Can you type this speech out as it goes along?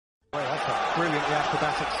Brilliantly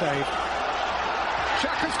acrobatic save.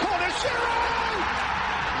 Xhaka's corner, Giroud!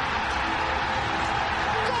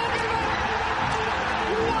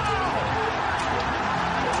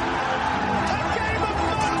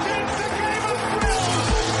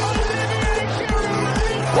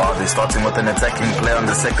 Wow, they're starting with an attacking play on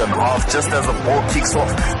the second half. Just as the ball kicks off,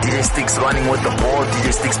 DJ Sticks running with the ball.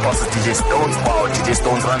 DJ Sticks passes DJ Stones. Wow, DJ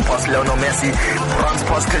Stones run past Lionel Messi. Runs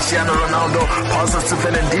past Cristiano Ronaldo. Passes to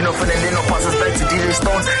Fernandinho. Fernandinho passes back to DJ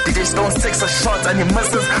Stones. DJ Stones takes a shot and he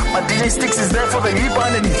misses. But DJ Sticks is there for the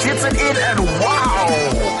rebound and he hits it in. And wow!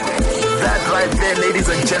 That right there, ladies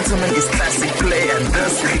and gentlemen, is classic play. And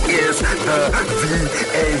this is the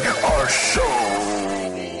VAR show.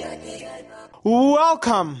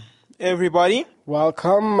 Welcome, everybody.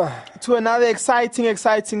 Welcome to another exciting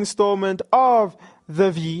installment of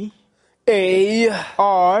the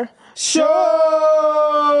VAR show.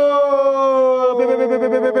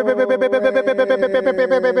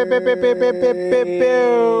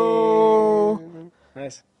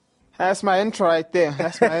 Nice. That's my intro right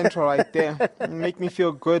there. Make me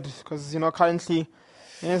feel good because, currently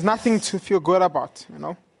there's nothing to feel good about,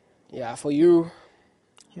 Yeah, for you.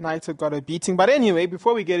 United got a beating. But anyway,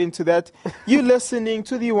 before we get into that, you're listening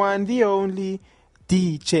to the one, the only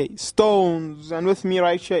DJ Stones. And with me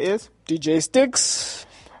right here is DJ Sticks.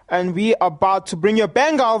 And we are about to bring you a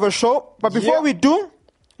banger of a show. But before we do,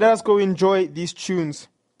 let us go enjoy these tunes.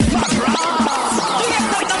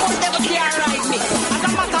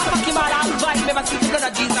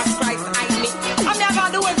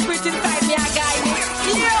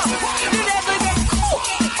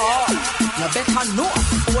 Better know,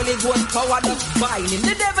 Holy Ghost power does bind him.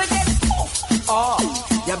 The devil gets cooked. Oh,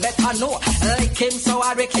 you better know, like him so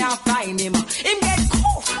I can't find him. Him get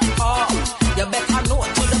cooked. Oh, you better know,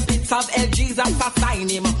 to the pits of hell Jesus assign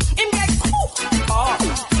him. Him get cooked. Oh,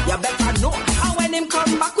 you better know, and when him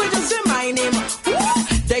come back we just remind him.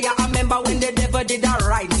 They I remember when the devil did a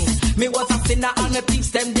ride me. Me was a sinner and the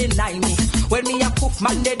thieves them deny me. When me a poof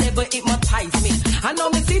man, the devil hypnotize me. I know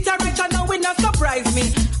me sit right and now it not surprise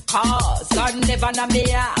me. Cause God never na me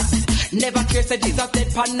ask. Never trace a Jesus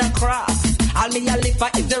dead pan the cross. All me a live for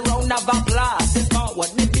is the round of applause. The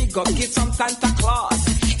forward me big up, give some Santa Claus.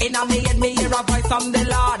 In a me head me hear a voice from the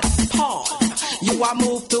Lord. Pause, you a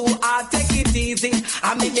move too hard, take it easy.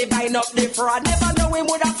 I make me bind up the fraud. Never know him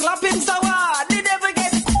would have slap him so hard. The devil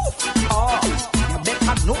get cooked. Oh, you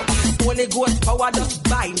better know. Holy Ghost power just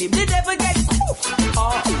bind him. The devil get cooked.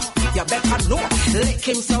 Oh, you better know. Lick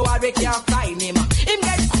him so hard we can't find him. Him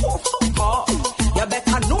get cooked. Oh, you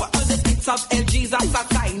better know. To the pits of hell Jesus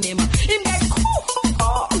assign him. Him get cooked.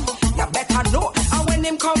 Oh, you better know. And when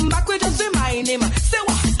him come back we just remind him. Say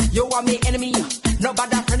what? You are me enemy.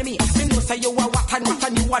 Nobody friend me. Me know say you are what and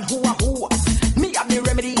you and who are who. Me have me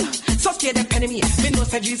remedy. So stay the enemy. Me know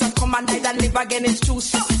say Jesus come and died and live again. It's true.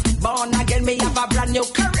 So born again me have a brand new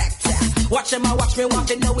character. Watch them and watch me want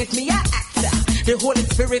to know if me a actor. The Holy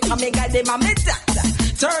Spirit come and guide them and me doctor.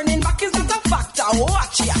 Turning back is not a factor.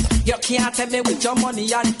 Watch ya. You can't tell me with your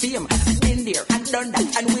money and fame. Been there and done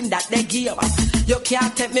that and win that they game. You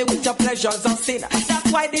can't tell me with your pleasures of sin.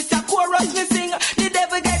 That's why this a chorus me sing. The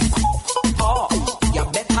devil get cooked. Oh, you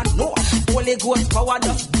better know. Holy Ghost power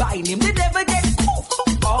just bind him. The devil get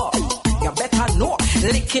cooked. Oh, you better know.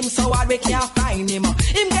 Lick him so hard we can't find him.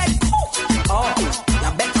 Him get cooked. Oh,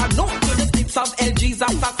 you better know. To the pits of hell Jesus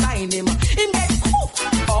assign him. Him get cooked.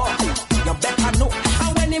 Oh, you better know.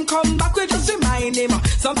 And when him come back we just remind him.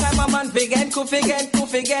 Sometimes a man forget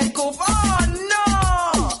koof. Oh no,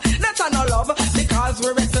 that's no love. Because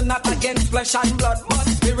we wrestle not against flesh and blood, but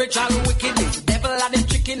spiritual wickedness. Devil and him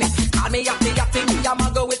trickiness. Call me happy, me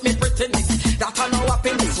a go with me prettiness. That no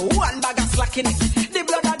happiness. One bag of slackiness. The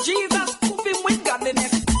blood of Jesus koof him with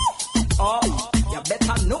godliness. Oh, you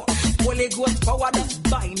better know. Holy Ghost power just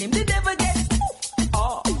bind him. The devil get cooked.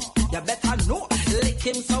 Oh, you better know. Lick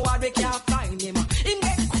him so hard we can't find him. Him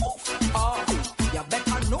get cooked. Oh, you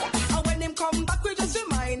better know. And when him come back we just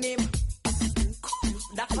remind him.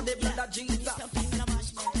 That's for the blood of Jesus.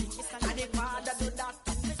 And the Father do that.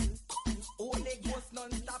 Holy Ghost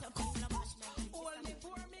non-stop.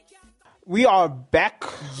 We are back.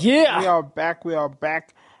 Yeah. We are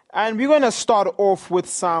back. And we're going to start off with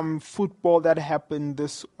some football that happened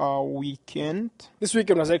this weekend. This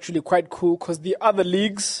weekend was actually quite cool because the other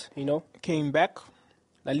leagues, Came back.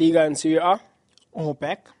 La Liga and Serie A. All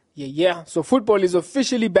back. Yeah. So football is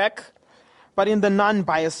officially back. But in the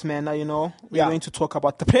non-biased manner, we're going to talk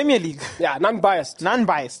about the Premier League. Yeah, non-biased.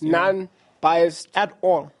 Non-biased. Non-biased. At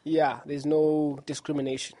all. Yeah, there's no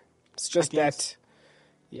discrimination. It's just that,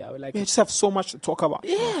 Yeah, we like We it. just have so much to talk about.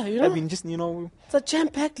 Yeah, you I know, mean, just, it's a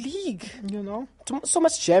jam-packed league. in So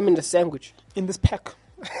much jam in the sandwich. this pack.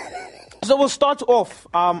 So we'll start off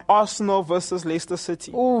Arsenal versus Leicester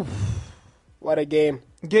City. Ooh, what a game.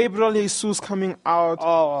 Gabriel Jesus coming out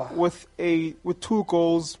Oh. with 2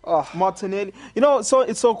 goals. Oh. Martinelli. So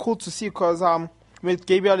it's so cool to see because with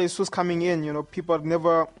Gabriel Jesus coming in, people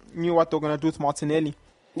never knew what they were going to do with Martinelli.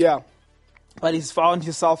 Yeah. But he's found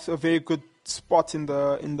himself a very good spot in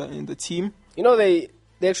the team. You know, they're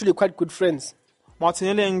actually quite good friends.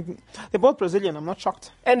 Martinelli and they're both Brazilian, I'm not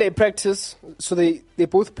shocked. And they practice, so they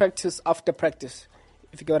both practice after practice,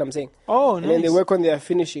 if you get what I'm saying. Oh, And nice. then they work on their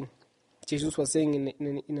finishing. Jesus was saying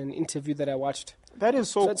in an interview that I watched. That is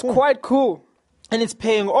so So it's cool. quite cool. And it's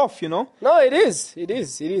paying off, No, it is. It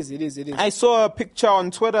is. I saw a picture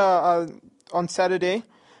on Twitter on Saturday,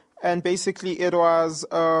 and basically it was,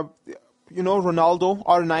 Ronaldo,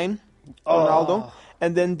 R9, Ronaldo,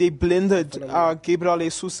 and then they blended Gabriel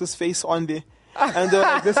Jesus' face on there. And they're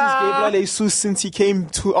like, this is Gabriel Jesus since he came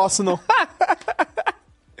to Arsenal.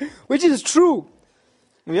 Which is true.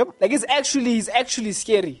 Yep. Like he's actually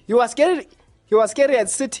scary. He was scary at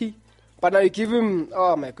City, but now you give him.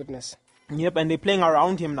 Oh my goodness. Yep, and they're playing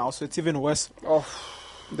around him now, so it's even worse. Oh,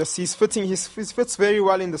 He's fits very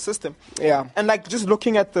well in the system. yeah. And like just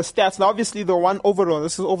looking at the stats, now obviously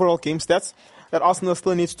this is overall game stats, that Arsenal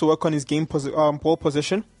still needs to work on his ball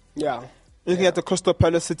position. Yeah. Looking at the Crystal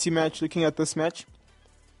Palace City match, looking at this match.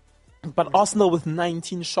 But Arsenal with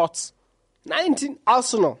 19 shots. 19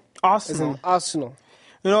 Arsenal. As Arsenal. in Arsenal.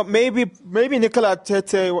 Maybe Mikel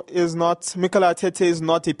Arteta is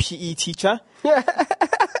not a PE teacher.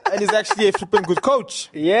 And he's actually a flipping good coach.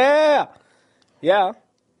 Yeah. Yeah.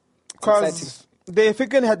 Because they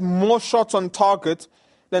freaking had more shots on target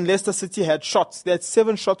than Leicester City had shots. They had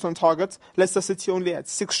 7 shots on target. Leicester City only had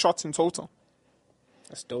 6 shots in total.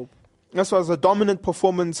 That's dope. This was a dominant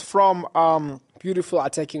performance from Beautiful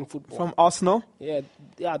attacking football. Arsenal. Yeah,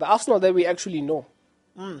 the Arsenal that we actually know.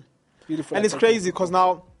 Beautiful. And it's attacking crazy because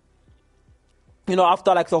now,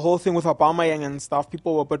 after like the whole thing with Aubameyang and stuff,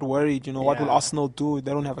 people were a bit worried, what will Yeah. Arsenal do?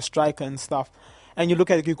 They don't have a striker and stuff. And you look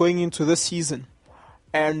at it, you're going into this season,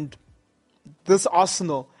 and this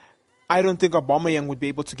Arsenal, I don't think Aubameyang would be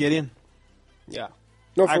able to get in. Yeah.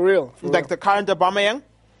 No, for real. Like the current Aubameyang,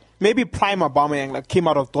 maybe prime Aubameyang, like came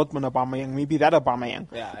out of Dortmund Aubameyang, maybe that Aubameyang.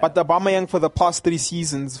 Yeah, But the Aubameyang for the past 4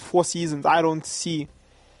 seasons, I don't see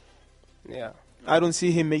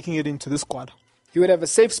him making it into this squad. He would have a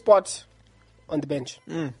safe spot on the bench.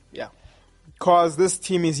 Yeah. Because this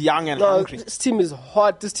team is young and No, hungry. this team is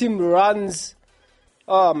hot. This team runs.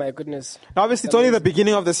 Oh my goodness. Now, obviously, it's only the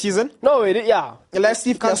beginning of the season. No, yeah. Let's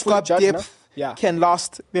see if their Can't fully squad judge depth now. Yeah. can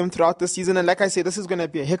last them throughout the season. And like I say, this is going to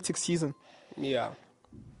be a hectic season. Yeah.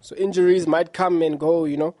 So injuries might come and go,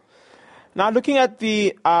 Now, looking at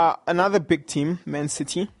the another big team, Man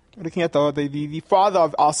City. Looking at the father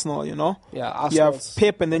of Arsenal, Yeah, You have Arsenal's,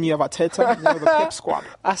 Pep and then you have Arteta. You have the Pep squad.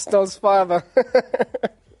 Arsenal's father.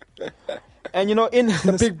 And in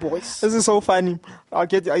The big boys. This is so funny.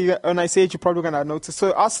 When I say it, you're probably gonna notice.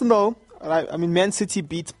 So Arsenal, Man City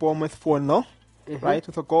beat Bournemouth 4-0, right?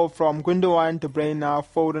 With a goal from Gundogan, De Bruyne,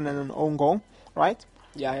 Foden, and an own goal, right?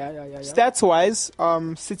 Yeah. Stats wise,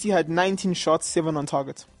 City had 19 shots, 7 on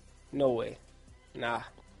target. No way. Nah.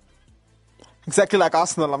 Exactly like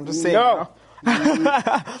Arsenal. I'm just saying. No.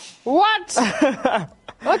 What?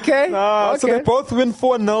 Okay. So they Okay. both win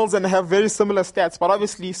 4-0 and have very similar stats. But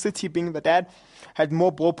obviously, City being the dad, had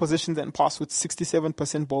more ball possession than pass with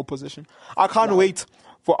 67% ball possession. I can't wait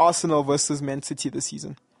for Arsenal versus Man City this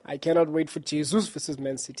season. I cannot wait for Jesus versus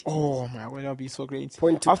Man City. Oh my, that'll be so great.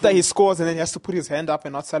 Point to After point. he scores and then he has to put his hand up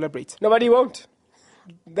and not celebrate. Nobody won't.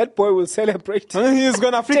 That boy will celebrate. He's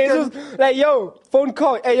gonna Jesus, freaking like, yo, phone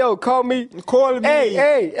call. Hey, yo, call me. call me.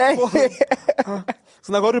 Hey.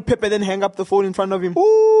 So now go to Pep and then hang up the phone in front of him.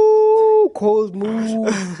 Ooh, cold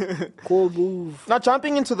move. Cold move. Now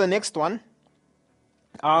jumping into the next one.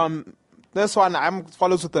 This one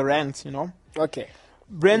follows with the rant, Okay.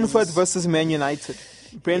 Brentford versus Man United.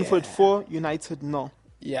 Brentford 4, United no.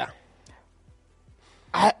 Yeah.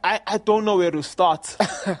 I don't know where to start.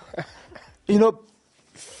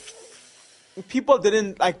 People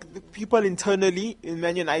internally in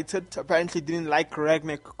Man United apparently didn't like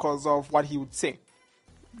Rangnick because of what he would say.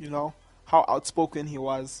 How outspoken he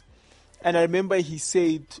was. And I remember he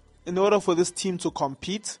said, in order for this team to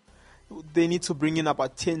compete, they need to bring in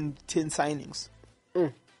about 10 signings.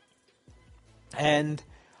 And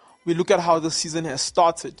we look at how the season has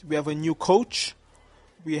started. We have a new coach.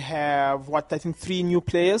 We have, 3 new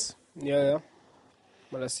players. Yeah.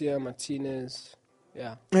 Malacia, Martinez.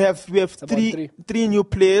 Yeah. We have about three new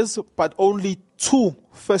players, but only 2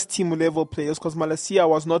 first-team level players because Malacia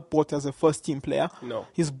was not bought as a first-team player. No.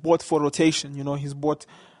 He's bought for rotation. You know, he's bought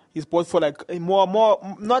for like a more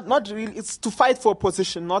not really. It's to fight for a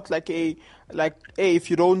position, not like if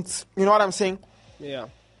you don't, you know what I'm saying. Yeah.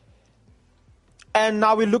 And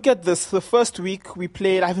now we look at this. The first week we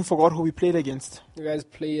played. I haven't forgot who we played against. You guys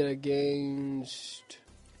played against.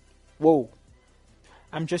 Whoa.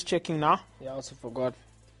 I'm just checking now. Yeah, I also forgot.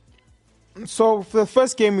 So for the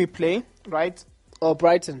first game we play, right? Oh,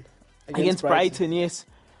 Brighton. Against Brighton, yes.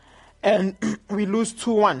 And we lose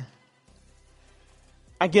 2-1.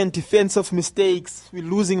 Again, defensive mistakes. We're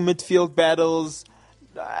losing midfield battles.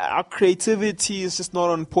 Our creativity is just not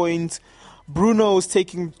on point. Bruno is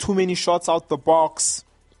taking too many shots out the box.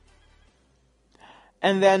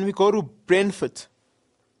 And then we go to Brentford.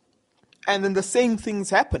 And then the same things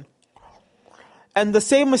happen. And the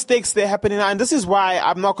same mistakes they're happening now. And this is why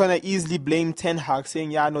I'm not going to easily blame Ten Hag,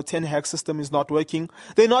 saying, Ten Hag system is not working.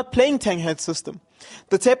 They're not playing Ten Hag system.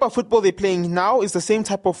 The type of football they're playing now is the same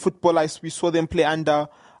type of football as we saw them play under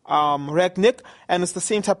Rangnick. And it's the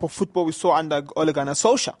same type of football we saw under Ole Gunnar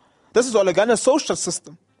Solskjaer. This is Ole Gunnar Solskjaer's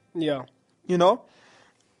system. Yeah. You know?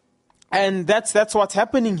 And that's what's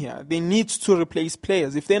happening here. They need to replace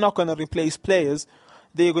players. If they're not going to replace players,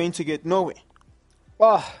 they're going to get nowhere.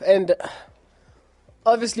 Oh, and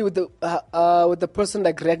obviously with the person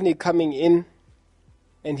like Rangnick coming in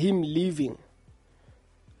and him leaving,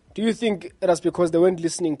 do you think it was because they weren't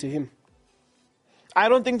listening to him? I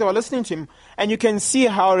don't think they were listening to him. And you can see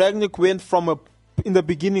how Rangnick went in the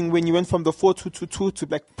beginning when he went from the 4-2-2-2 to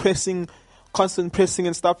like pressing, constant pressing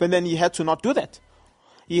and stuff, and then he had to not do that.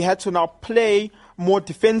 He had to now play more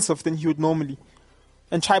defensive than he would normally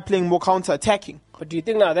and try playing more counter-attacking. But do you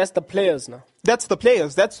think now that's the players now? That's the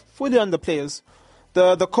players. That's fully on the players.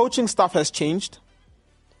 The coaching staff has changed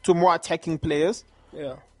to more attacking players.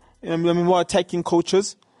 Yeah. I mean, more attacking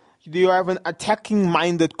coaches. You have an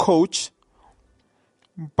attacking-minded coach,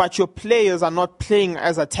 but your players are not playing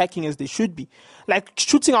as attacking as they should be. Like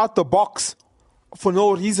shooting out the box for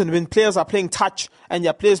no reason when players are playing touch and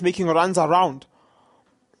your players making runs around.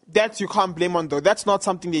 That you can't blame on though. That's not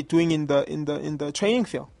something they're doing in the training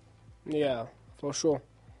field. Yeah, for sure.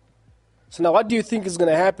 So now what do you think is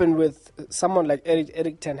going to happen with someone like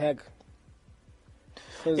Erik Ten Hag?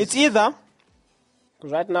 It's either...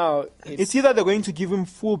 Because right now... It's either they're going to give him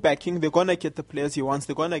full backing, they're going to get the players he wants,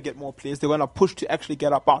 they're going to get more players, they're going to push to actually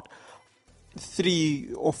get about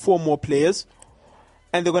 3 or 4 more players,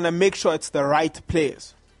 and they're going to make sure it's the right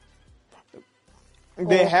players.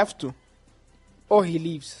 They have to. Or he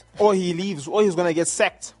leaves. Or he leaves, or he's going to get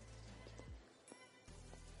sacked.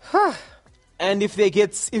 And if he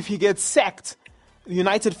gets sacked,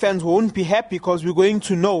 United fans won't be happy because we're going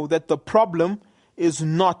to know that the problem is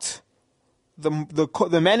not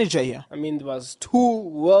the manager here. I mean, there was 2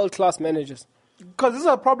 world-class managers. Because these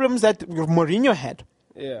are problems that Mourinho had.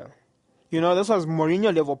 Yeah. You know, this was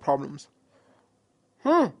Mourinho level problems.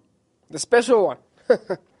 The special one.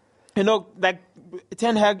 You know, like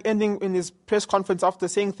Ten Hag ending in his press conference after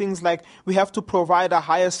saying things like, we have to provide a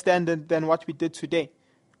higher standard than what we did today.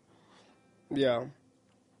 Yeah.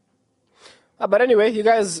 But anyway, you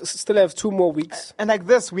guys still have 2 more weeks. And like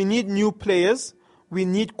this, we need new players. We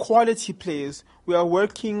need quality players. We're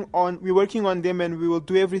working on them, and we will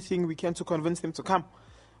do everything we can to convince them to come.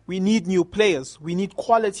 We need new players. We need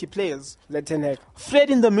quality players. Let Ten Hag. Fred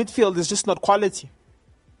in the midfield is just not quality.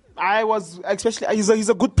 He's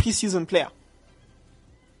a good preseason player.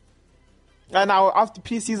 And now after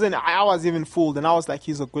preseason, I was even fooled, and I was like,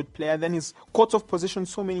 he's a good player. Then he's caught off position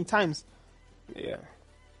so many times. Yeah.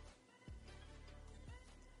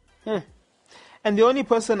 And the only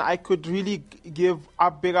person I could really give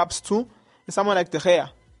big ups to is someone like De Gea.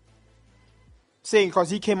 Saying, because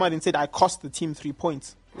he came out and said, I cost the team 3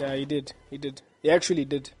 points. Yeah, he did. He actually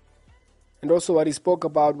did. And also what he spoke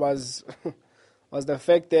about was was the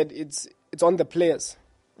fact that it's on the players.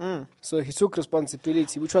 So he took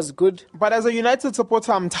responsibility, which was good. But as a United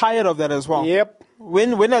supporter, I'm tired of that as well. Yep.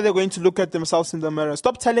 When are they going to look at themselves in the mirror?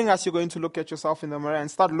 Stop telling us you're going to look at yourself in the mirror and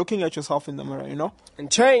start looking at yourself in the mirror, you know?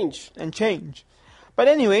 And change. But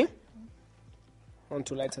anyway. On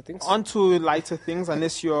to lighter things.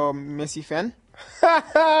 Unless you're a Messi fan.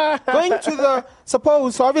 Going to so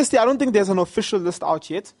obviously I don't think there's an official list out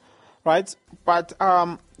yet, right? But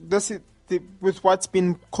this is with what's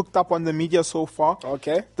been cooked up on the media so far.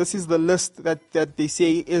 Okay. This is the list that they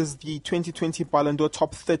say is the 2020 Ballon d'Or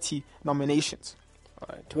top 30 nominations. All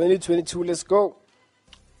right, 2022, let's go.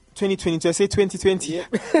 2022, I say 2020.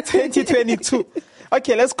 Yep. 2022.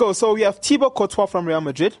 Okay, let's go. So we have Thibaut Courtois from Real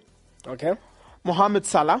Madrid. Okay. Mohamed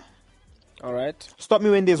Salah. All right. Stop me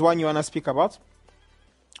when there's one you want to speak about.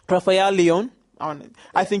 Rafael Leon.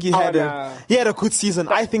 I think he had a good season.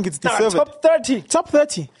 I think it's deserved. Top 30. Top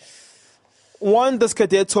 30. Won the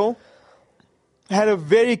Scudetto.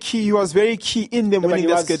 He was very key in them winning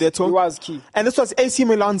the Scudetto. He was key. And this was AC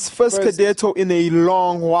Milan's first Scudetto in a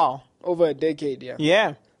long while. Over a decade, yeah.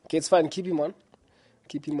 Yeah. Okay, it's fine. Keep him on.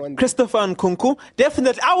 Christopher Nkunku.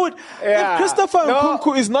 Definitely. If Christopher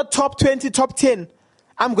Nkunku is not top 20, top 10,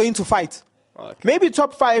 I'm going to fight. Okay. Maybe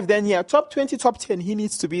top 5 then, yeah. Top 20, top 10, he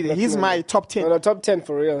needs to be there. He's my top 10. No, top 10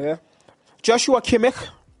 for real, yeah. Joshua Kimmich.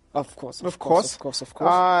 Of course.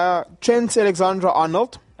 Trent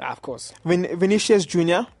Alexander-Arnold. Of course. Vinicius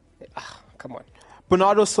Jr. Come on.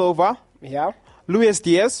 Bernardo Silva. Yeah. Luis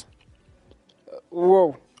Diaz.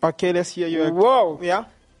 Whoa. Okay, let's hear you. Whoa. Yeah.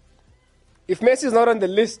 If Messi is not on the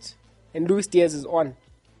list and Luis Diaz is on.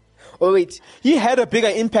 Oh, wait. He had a bigger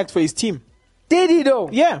impact for his team. Did he though?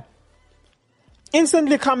 Yeah.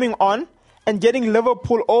 Instantly coming on and getting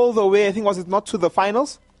Liverpool all the way, I think, was it not to the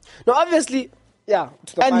finals? No, obviously, yeah.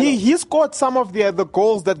 To the and final. he scored some of the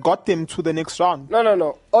goals that got them to the next round.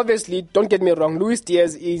 No. Obviously, don't get me wrong. Luis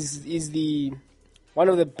Diaz is the one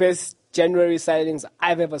of the best January signings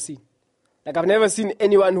I've ever seen. Like, I've never seen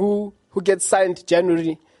anyone who gets signed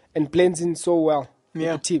January and blends in so well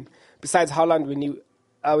with the team. Besides Haaland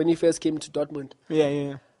when he first came to Dortmund.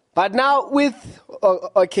 Yeah. But now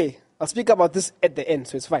okay, I'll speak about this at the end,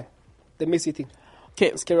 so it's fine. The Messi thing. Okay,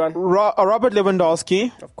 let's carry on. Robert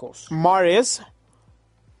Lewandowski. Of course. Mahrez.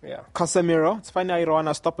 Yeah. Casemiro. It's funny how you don't want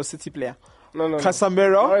to stop a City player. No.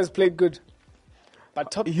 Casemiro. Mahrez played good.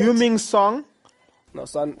 But top Heung-min Son. No,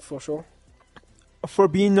 Son for sure.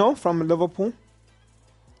 Fabinho from Liverpool.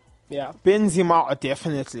 Yeah. Benzema,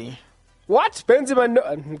 definitely. What? Benzema? No,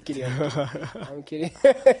 I'm kidding. I'm kidding.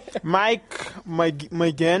 Mike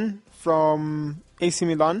McGinn from AC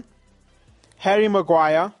Milan. Harry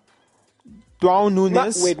Maguire. João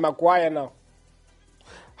Nunes. Wait, Maguire now.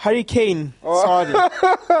 Harry Kane. Sorry.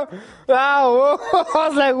 I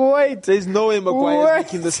was like, wait. There's no way Maguire is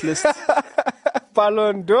making this list.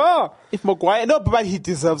 Ballon d'Or. If Maguire, no, but he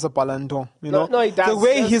deserves a Ballon d'Or. You know, no, he does. The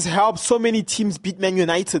way he's helped so many teams beat Man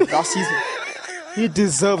United last season, he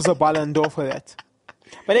deserves a Ballon d'Or for that.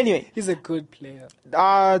 But anyway, he's a good player.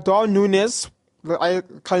 João Nunes,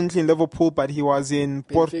 currently in Liverpool, but he was in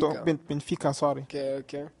Benfica. Sorry.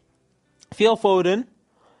 Okay. Phil Foden,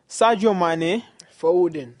 Sadio Mane,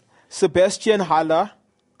 Sebastian Haller,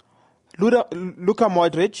 Luka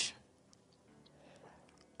Modric,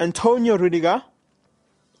 Antonio Rudiger,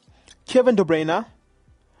 Kevin De Bruyne,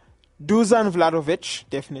 Dusan Vlahovic,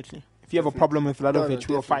 definitely. If you have a problem with Vlahovic,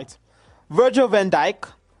 we'll fight. Virgil van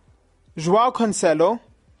Dijk, Joao Cancelo,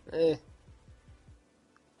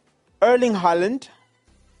 Erling Haaland,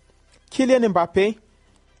 Kylian Mbappe,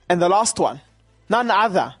 and the last one, none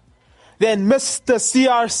other than Mr.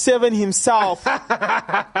 CR7 himself,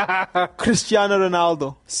 Cristiano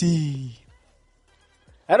Ronaldo. See.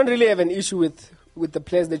 I don't really have an issue with the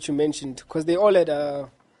players that you mentioned because they all had a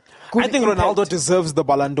good I think impact. Ronaldo deserves the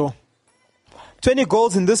Ballon d'Or. 20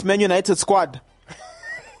 goals in this Man United squad.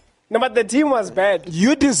 No, but the team was bad.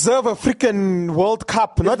 You deserve a freaking World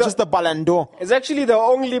Cup, not just the Ballon d'Or. It's actually the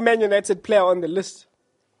only Man United player on the list.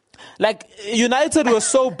 Like, United was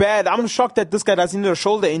so bad. I'm shocked that this guy doesn't need a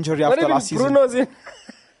shoulder injury after last season.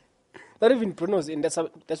 Not even Bruno's in. That's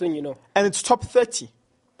when you know. And it's top 30.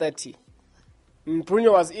 30.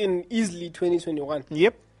 Bruno was in easily 2021.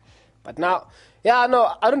 Yep. But now, I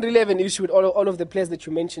don't really have an issue with all of the players that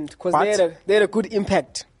you mentioned because they had a good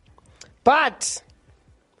impact. But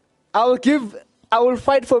I will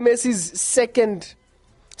fight for Messi's second.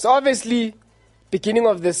 So obviously, beginning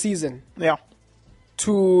of the season. Yeah.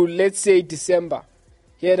 To, let's say, December.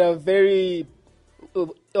 He had it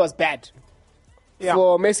was bad. Yeah.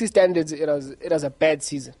 For Messi standards, it was a bad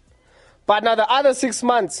season. But now the other 6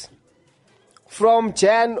 months, from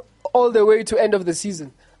Jan all the way to end of the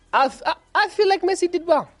season, I feel like Messi did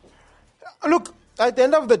well. Look, at the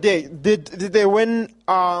end of the day, did they win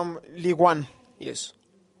League One? Yes.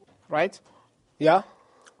 Right? Yeah.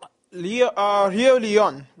 Rio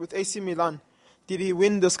Leon with AC Milan, did he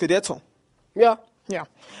win the Scudetto? Yeah. Yeah.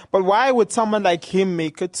 But why would someone like him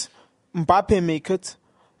make it, Mbappe make it,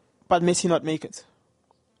 but Messi not make it?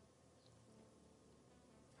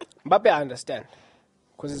 Mbappe, I understand.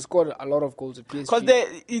 Because he scored a lot of goals at PSG. Because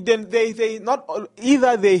they not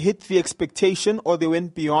either they hit the expectation or they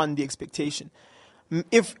went beyond the expectation.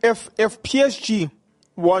 If PSG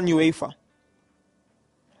won UEFA,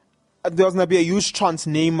 there was gonna be a huge chance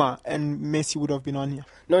Neymar and Messi would have been on here.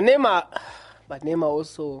 No, Neymar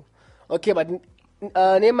also okay, but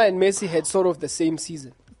Neymar and Messi had sort of the same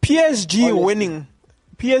season. PSG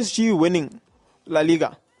Honestly. winning La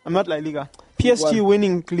Liga. I'm not La Liga. PSG One.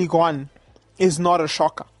 winning League One is not a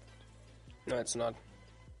shocker. No, it's not.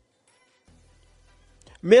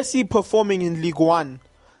 Messi performing in League One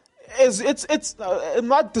it's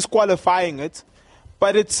not disqualifying it,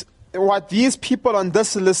 but it's what these people on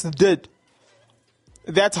this list did.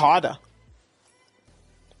 That's harder.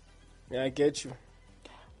 Yeah, I get you.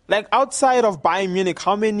 Like outside of Bayern Munich,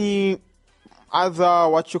 how many other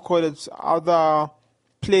other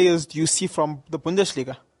players do you see from the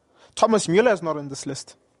Bundesliga? Thomas Müller is not on this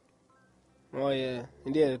list. Oh, yeah.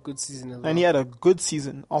 And he had a good season as well. And he had a good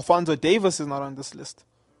season. Alphonso Davies is not on this list.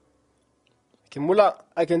 Okay, Müller,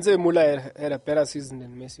 I can say Müller had a better season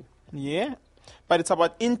than Messi. Yeah. But it's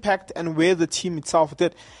about impact and where the team itself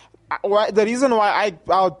did. The reason why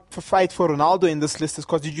I'll fight for Ronaldo in this list is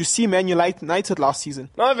because did you see Man United last season?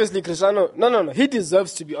 No, obviously, Cristiano. No. He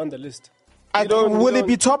deserves to be on the list. Will it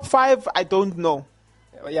be top 5? I don't know.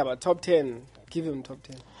 Yeah, but top 10. Give him top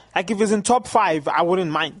 10. Like if he's in top 5, I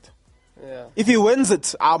wouldn't mind. Yeah. If he wins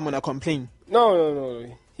it, I'm going to complain. No.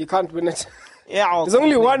 He can't win it. Yeah, There's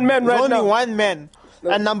only one man right now. There's only one man.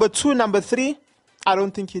 No. And number 2, number 3, I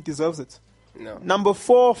don't think he deserves it. No. Number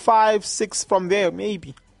 4, 5, 6 from there,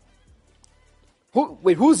 maybe.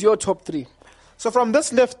 Who's your top 3? So from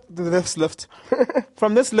this list,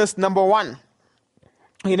 from this list, number 1.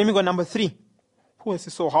 Okay, let me go number 3. Who is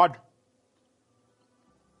it so hard?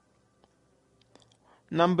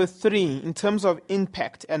 Number 3, in terms of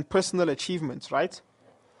impact and personal achievements, right?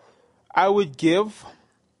 I would give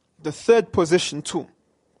the 3rd position to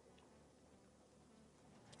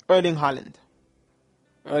Erling Haaland.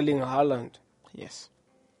 Erling Haaland. Yes.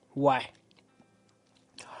 Why?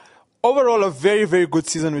 Overall, a very, very good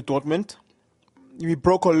season with Dortmund. We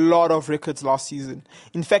broke a lot of records last season.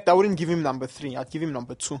 In fact, I wouldn't give him number 3. I'd give him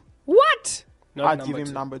number 2. What? I'd give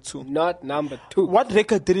him number 2. Not number 2. What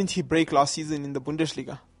record didn't he break last season in the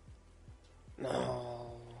Bundesliga? No.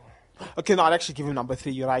 Okay, no, I'd actually give him number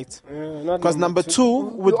 3. You're right. Because number 2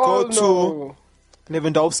 would go to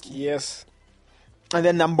Lewandowski. Yes. And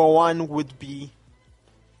then number 1 would be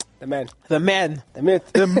the man. The myth.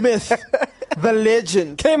 The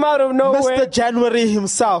legend. Came out of nowhere. Mr. January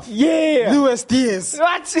himself. Yeah. Luis Diaz.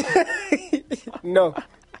 What? No.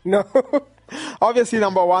 Obviously,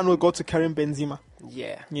 number 1 will go to Karim Benzema.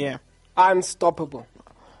 Yeah. Unstoppable.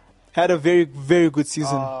 Had a very, very good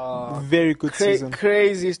season. Very good season.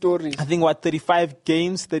 Crazy story. I think, 35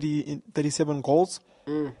 games, 37 goals?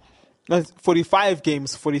 45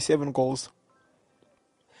 games, 47 goals.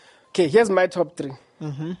 Okay, here's my top 3.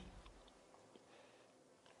 Mm-hmm.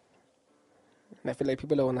 And I feel like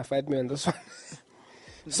people are going to fight me on this one.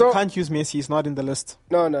 So you can't use Messi. He's not in the list.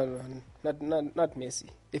 No. Not Messi.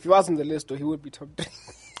 If he was on the list, though, he would be top 3.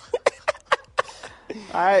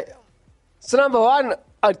 So number 1,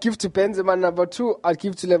 I'd give to Benzema. Number 2, I'd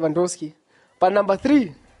give to Lewandowski. But number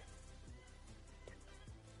 3,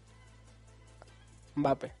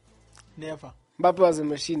 Mbappe. Never. Mbappe was a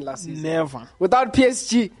machine last season. Never. Without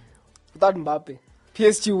PSG, without Mbappe,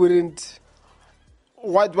 PSG wouldn't.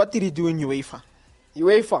 What did he do in UEFA?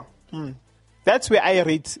 That's where I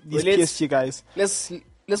rate these PSG guys. Let's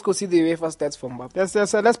go see the UEFA stats for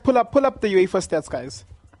Mbappe. Let's pull up the UEFA stats, guys.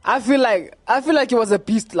 I feel like he was a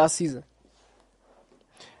beast last season.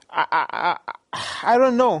 I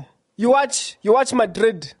don't know. You watch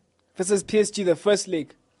Madrid versus PSG, the first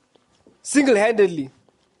leg. Single-handedly,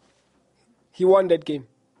 he won that game.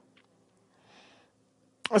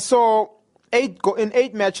 So, in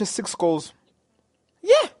 8 matches, 6 goals.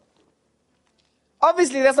 Yeah.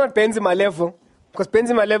 Obviously, that's not Benzema level, because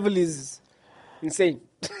Benzema level is insane.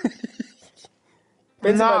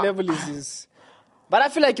 Benzema level is. But I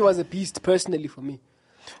feel like he was a beast personally for me.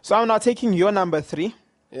 So I'm now taking your number 3.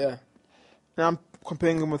 Yeah. And I'm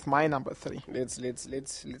comparing him with my number 3. Let's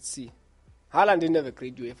see. Haaland didn't have a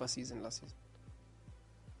great UEFA season last season.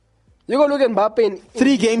 You go look at Mbappe in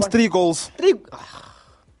 3 games, 3 goals. 3.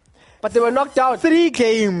 But they were knocked out. 3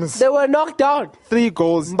 games. They were knocked out. 3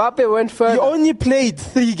 goals. Mbappe went further. He only played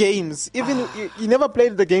 3 games. Even he never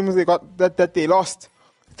played the games they got that they lost.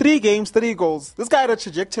 3 games, 3 goals. This guy had a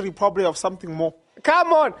trajectory probably of something more.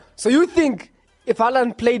 Come on. So you think if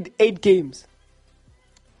Haaland played 8 games,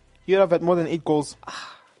 he'd have had more than 8 goals.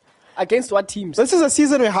 Against what teams? This is a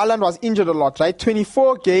season where Haaland was injured a lot, right?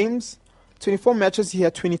 24 games, 24 matches, he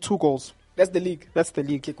had 22 goals. That's the league.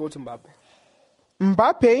 Okay, go to Mbappe.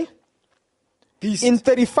 Mbappe, beast. In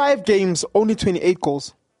 35 games, only 28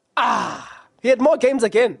 goals. He had more games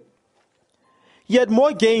again. He had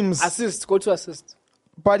more games. Assists, go to assist.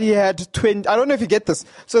 But he had 20. I don't know if you get this.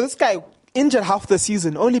 So this guy, injured half the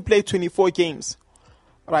season, only played 24 games,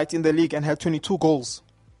 right, in the league and had 22 goals.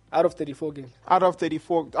 Out of 34 games.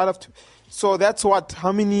 So that's what,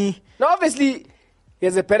 how many? Now, obviously, he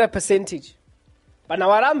has a better percentage. But now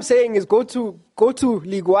what I'm saying is go to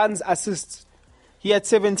League One's assists. He had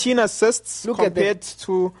 17 assists compared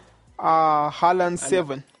to Haaland's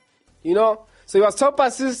 7. You know, so he was top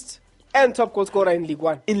assist and top goal scorer in League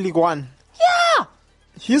One. In League One. Yeah!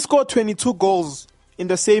 He scored 22 goals in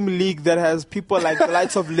the same league that has people like the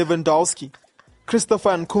likes of Lewandowski,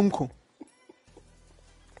 Christopher Nkunku.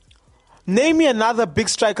 Name me another big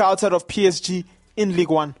striker outside of PSG in League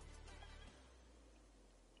One.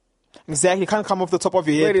 Exactly, can't come off the top of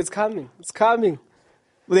your head. Wait, it's coming. It's coming.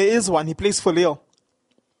 There is one. He plays for Lille.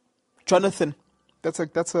 Jonathan. That's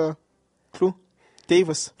a clue.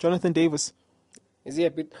 Davis. Jonathan Davis. Is he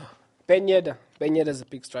a bit... Ben Yedder. Ben Yedder's a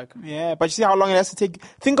big striker. Yeah, but you see how long it has to take.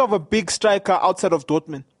 Think of a big striker outside of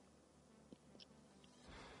Dortmund.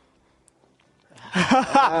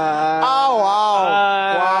 Wow.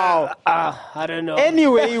 I don't know.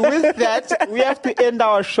 Anyway, with that, we have to end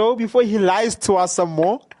our show before he lies to us some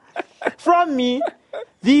more. From me,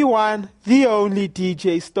 the one, the only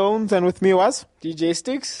DJ Stones, and with me was DJ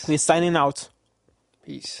Sticks. We're signing out.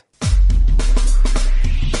 Peace.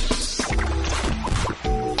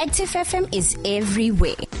 Active FM is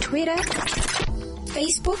everywhere. Twitter,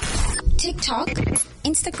 Facebook, TikTok,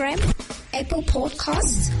 Instagram, Apple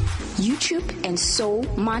Podcasts, YouTube, and so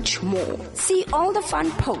much more. See all the fun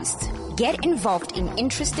posts. Get involved in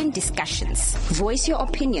interesting discussions. Voice your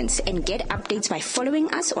opinions and get updates by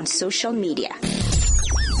following us on social media.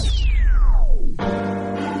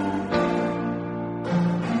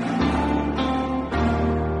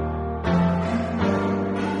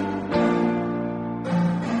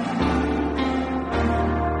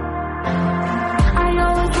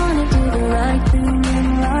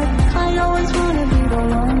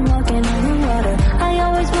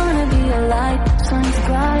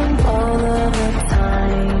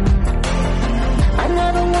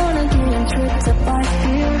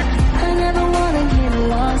 I never wanna get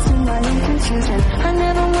lost in my intuitions, and I